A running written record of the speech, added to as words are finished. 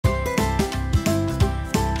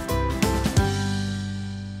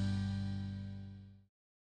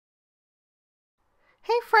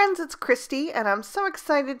Hey friends, it's Christy, and I'm so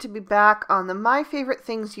excited to be back on the My Favorite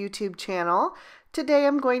Things YouTube channel. Today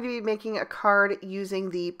I'm going to be making a card using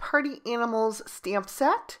the Party Animals stamp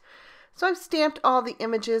set. So I've stamped all the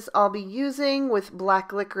images I'll be using with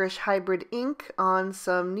black licorice hybrid ink on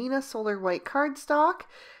some Neenah Solar White cardstock,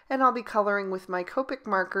 and I'll be coloring with my Copic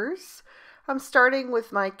markers. I'm starting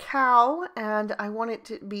with my cow, and I want it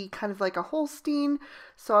to be kind of like a Holstein,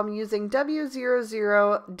 so I'm using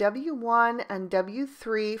W00, W1, and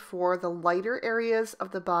W3 for the lighter areas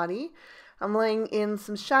of the body. I'm laying in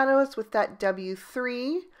some shadows with that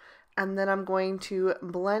W3, and then I'm going to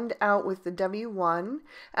blend out with the W1, and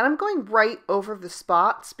I'm going right over the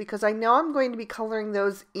spots because I know I'm going to be coloring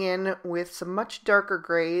those in with some much darker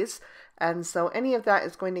grays. And so any of that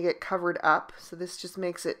is going to get covered up. So this just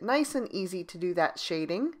makes it nice and easy to do that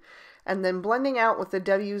shading. And then blending out with the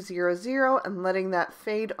W00 and letting that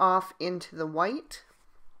fade off into the white.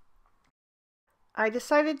 I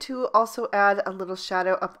decided to also add a little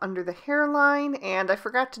shadow up under the hairline, and I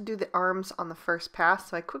forgot to do the arms on the first pass,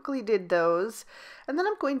 so I quickly did those. And then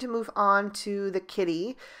I'm going to move on to the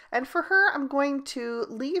kitty, and for her I'm going to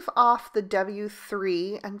leave off the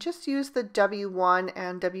W3 and just use the W1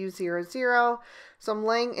 and W00. So I'm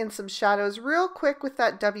laying in some shadows real quick with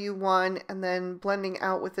that W1 and then blending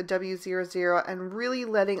out with the W00 and really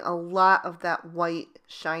letting a lot of that white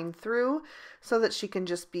shine through so that she can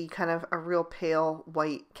just be kind of a real pale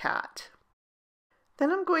white cat.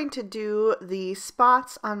 Then I'm going to do the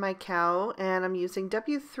spots on my cow, and I'm using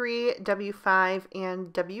W3, W5,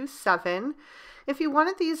 and W7. If you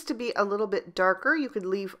wanted these to be a little bit darker, you could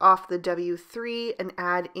leave off the W3 and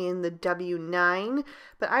add in the W9,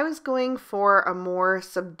 but I was going for a more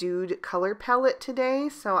subdued color palette today,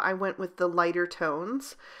 so I went with the lighter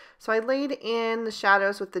tones. So I laid in the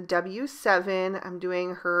shadows with the W7. I'm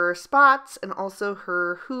doing her spots and also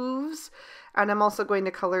her hooves, and I'm also going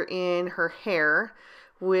to color in her hair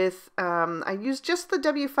with, I used just the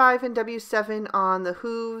W5 and W7 on the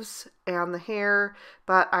hooves and the hair,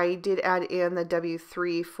 but I did add in the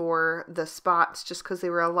W3 for the spots just because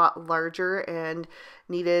they were a lot larger and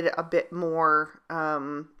needed a bit more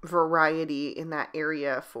variety in that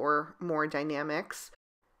area for more dynamics.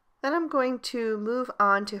 Then I'm going to move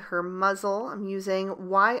on to her muzzle. I'm using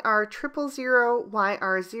YR000,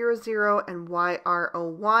 YR00, and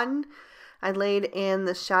YR01. I laid in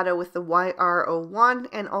the shadow with the YR01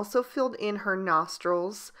 and also filled in her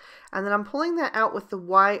nostrils. And then I'm pulling that out with the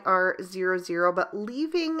YR00, but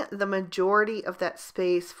leaving the majority of that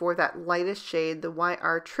space for that lightest shade, the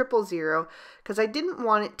YR000, because I didn't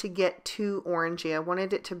want it to get too orangey. I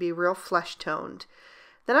wanted it to be real flesh toned.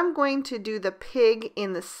 Then I'm going to do the pig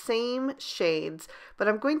in the same shades, but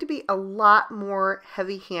I'm going to be a lot more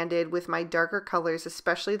heavy-handed with my darker colors,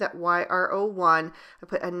 especially that YR01. I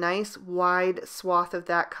put a nice wide swath of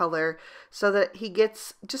that color so that he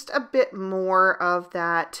gets just a bit more of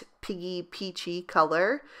that piggy peachy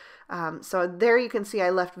color. So there you can see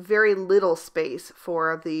I left very little space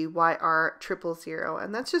for the YR000,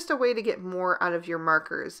 and that's just a way to get more out of your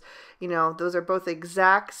markers. You know, those are both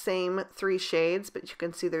exact same 3 shades, but you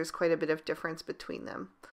can see there's quite a bit of difference between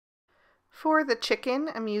them. For the chicken,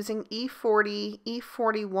 I'm using E40,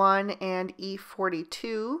 E41, and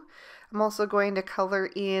E42. I'm also going to color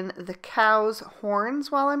in the cow's horns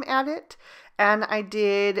while I'm at it. And I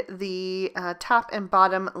did the top and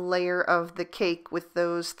bottom layer of the cake with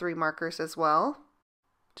those 3 markers as well.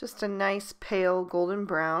 Just a nice pale golden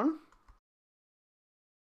brown.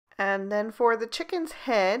 And then for the chicken's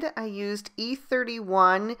head, I used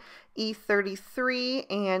E31, E33,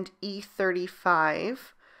 and E35.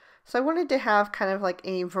 So I wanted to have kind of like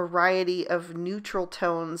a variety of neutral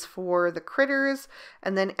tones for the critters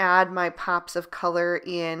and then add my pops of color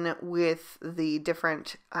in with the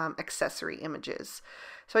different accessory images.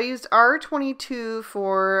 So I used R22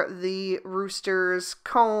 for the rooster's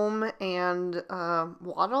comb and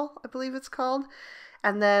wattle, I believe it's called.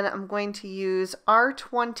 And then I'm going to use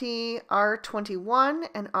R20, R21,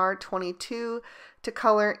 and R22 to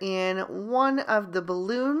color in one of the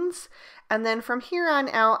balloons. And then from here on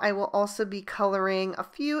out, I will also be coloring a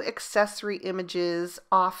few accessory images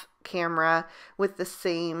off camera with the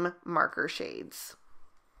same marker shades.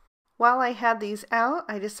 While I had these out,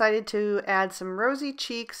 I decided to add some rosy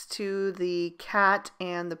cheeks to the cat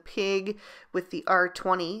and the pig with the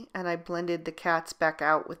R20, and I blended the cats back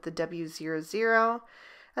out with the W00.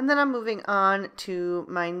 And then I'm moving on to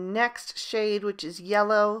my next shade, which is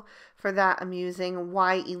yellow. For that, I'm using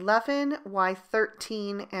Y11,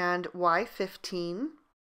 Y13, and Y15.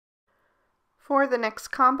 For the next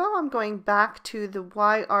combo, I'm going back to the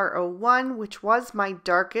YR01, which was my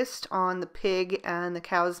darkest on the pig and the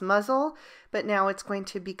cow's muzzle, but now it's going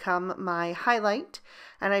to become my highlight.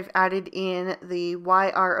 And I've added in the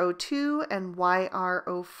YR02 and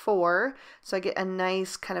YR04, so I get a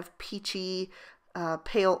nice kind of peachy,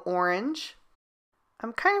 pale orange.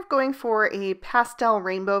 I'm kind of going for a pastel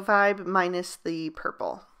rainbow vibe minus the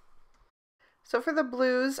purple. So for the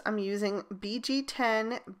blues, I'm using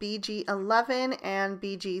BG10, BG11, and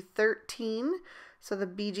BG13. So the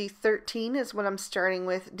BG13 is what I'm starting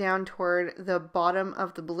with down toward the bottom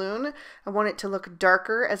of the balloon. I want it to look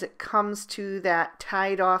darker as it comes to that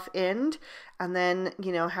tied off end, and then,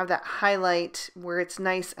 you know, have that highlight where it's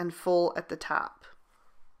nice and full at the top.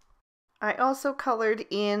 I also colored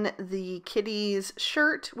in the kitty's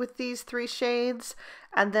shirt with these 3 shades,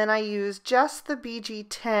 and then I used just the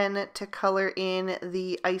BG10 to color in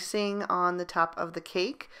the icing on the top of the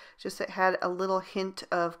cake. Just it had a little hint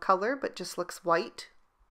of color, but just looks white.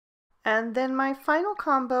 And then my final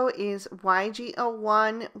combo is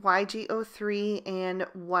YG01, YG03, and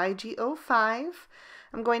YG05.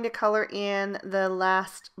 I'm going to color in the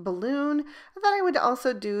last balloon. I thought I would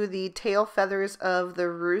also do the tail feathers of the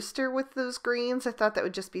rooster with those greens. I thought that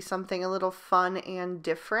would just be something a little fun and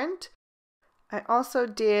different. I also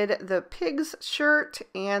did the pig's shirt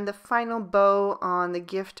and the final bow on the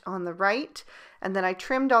gift on the right, and then I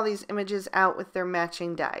trimmed all these images out with their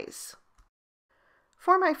matching dies.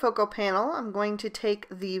 For my focal panel, I'm going to take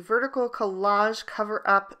the vertical collage cover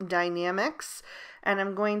up Die-namics, and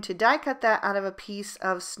I'm going to die cut that out of a piece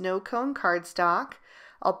of snow cone cardstock.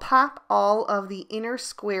 I'll pop all of the inner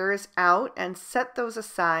squares out and set those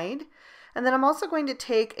aside. And then I'm also going to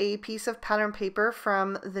take a piece of pattern paper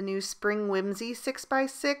from the new Spring Whimsy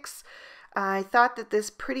 6x6. I thought that this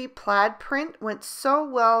pretty plaid print went so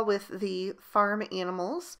well with the farm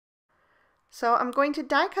animals. So I'm going to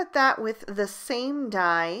die cut that with the same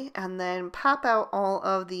die and then pop out all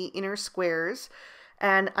of the inner squares.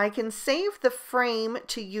 And I can save the frame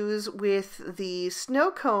to use with the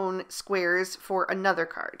snow cone squares for another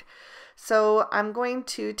card. So I'm going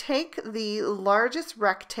to take the largest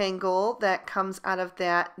rectangle that comes out of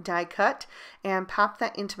that die cut and pop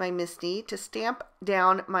that into my MISTI to stamp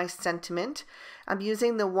down my sentiment. I'm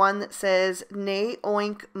using the one that says, "Nay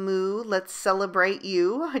oink moo, let's celebrate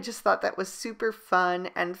you." I just thought that was super fun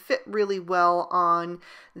and fit really well on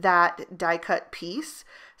that die cut piece.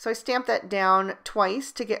 So I stamped that down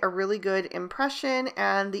twice to get a really good impression,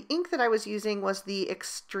 and the ink that I was using was the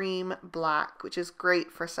Extreme Black, which is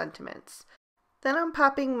great for sentiments. Then I'm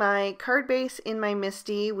popping my card base in my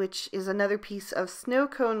MISTI, which is another piece of snow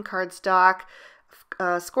cone cardstock,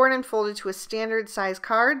 scored and folded to a standard size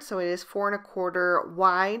card, so it is 4 1/4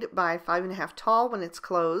 wide by 5 1/2 tall when it's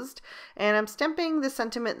closed. And I'm stamping the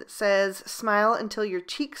sentiment that says, "Smile until your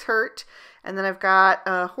cheeks hurt," and then I've got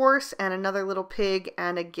a horse and another little pig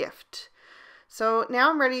and a gift. So now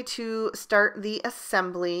I'm ready to start the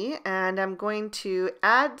assembly, and I'm going to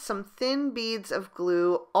add some thin beads of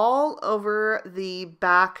glue all over the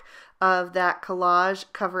back of that collage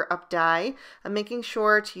cover up die. I'm making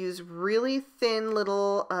sure to use really thin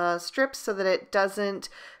little strips so that it doesn't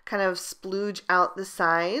kind of splooge out the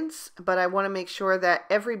sides, but I want to make sure that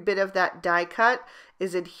every bit of that die cut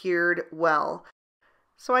is adhered well.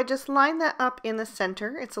 So I just line that up in the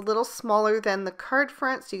center. It's a little smaller than the card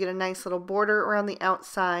front, so you get a nice little border around the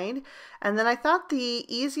outside. And then I thought the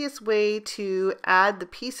easiest way to add the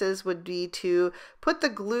pieces would be to put the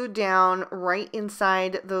glue down right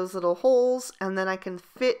inside those little holes, and then I can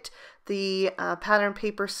fit the pattern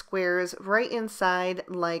paper squares right inside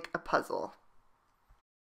like a puzzle.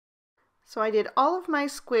 So I did all of my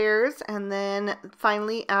squares and then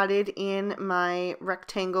finally added in my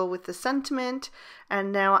rectangle with the sentiment,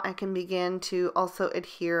 and now I can begin to also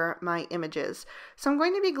adhere my images. So I'm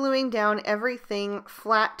going to be gluing down everything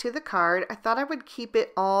flat to the card. I thought I would keep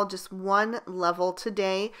it all just one level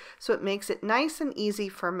today so it makes it nice and easy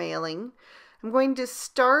for mailing. I'm going to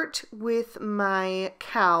start with my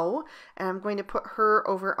cow, and I'm going to put her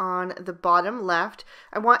over on the bottom left.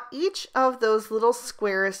 I want each of those little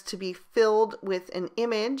squares to be filled with an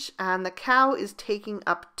image, and the cow is taking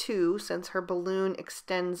up 2 since her balloon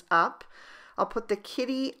extends up. I'll put the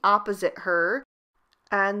kitty opposite her,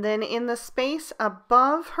 and then in the space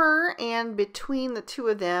above her and between the two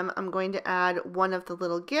of them, I'm going to add one of the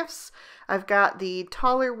little gifts. I've got the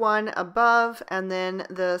taller one above and then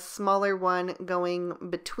the smaller one going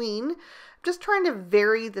between. just trying to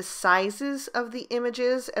vary the sizes of the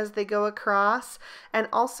images as they go across. And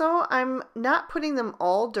also I'm not putting them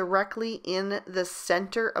all directly in the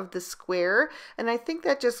center of the square. And I think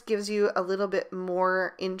that just gives you a little bit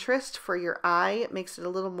more interest for your eye. It makes it a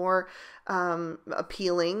little more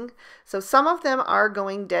appealing. So some of them are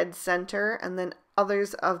going dead center, and then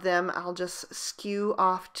others of them I'll just skew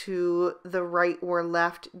off to the right or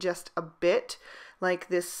left just a bit. Like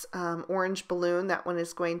this orange balloon, that one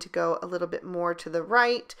is going to go a little bit more to the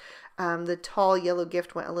right. The tall yellow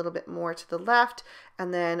gift went a little bit more to the left.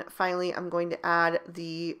 And then finally, I'm going to add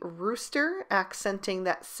the rooster, accenting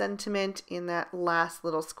that sentiment in that last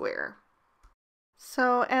little square.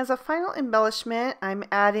 So as a final embellishment, I'm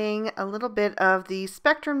adding a little bit of the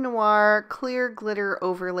Spectrum Noir clear glitter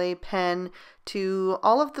overlay pen to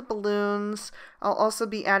all of the balloons. I'll also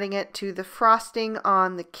be adding it to the frosting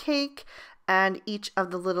on the cake and each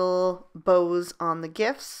of the little bows on the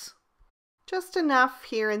gifts. Just enough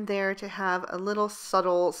here and there to have a little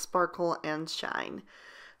subtle sparkle and shine.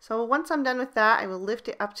 So once I'm done with that, I will lift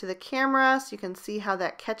it up to the camera so you can see how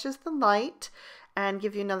that catches the light, and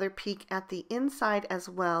give you another peek at the inside as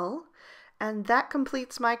well. And that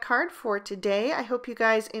completes my card for today. I hope you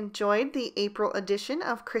guys enjoyed the April edition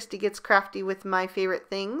of Christy Gets Crafty with My Favorite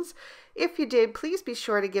Things. If you did, please be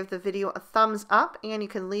sure to give the video a thumbs up, and you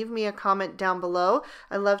can leave me a comment down below.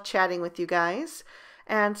 I love chatting with you guys.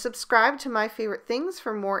 And subscribe to My Favorite Things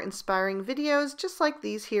for more inspiring videos just like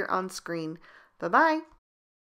these here on screen. Bye-bye.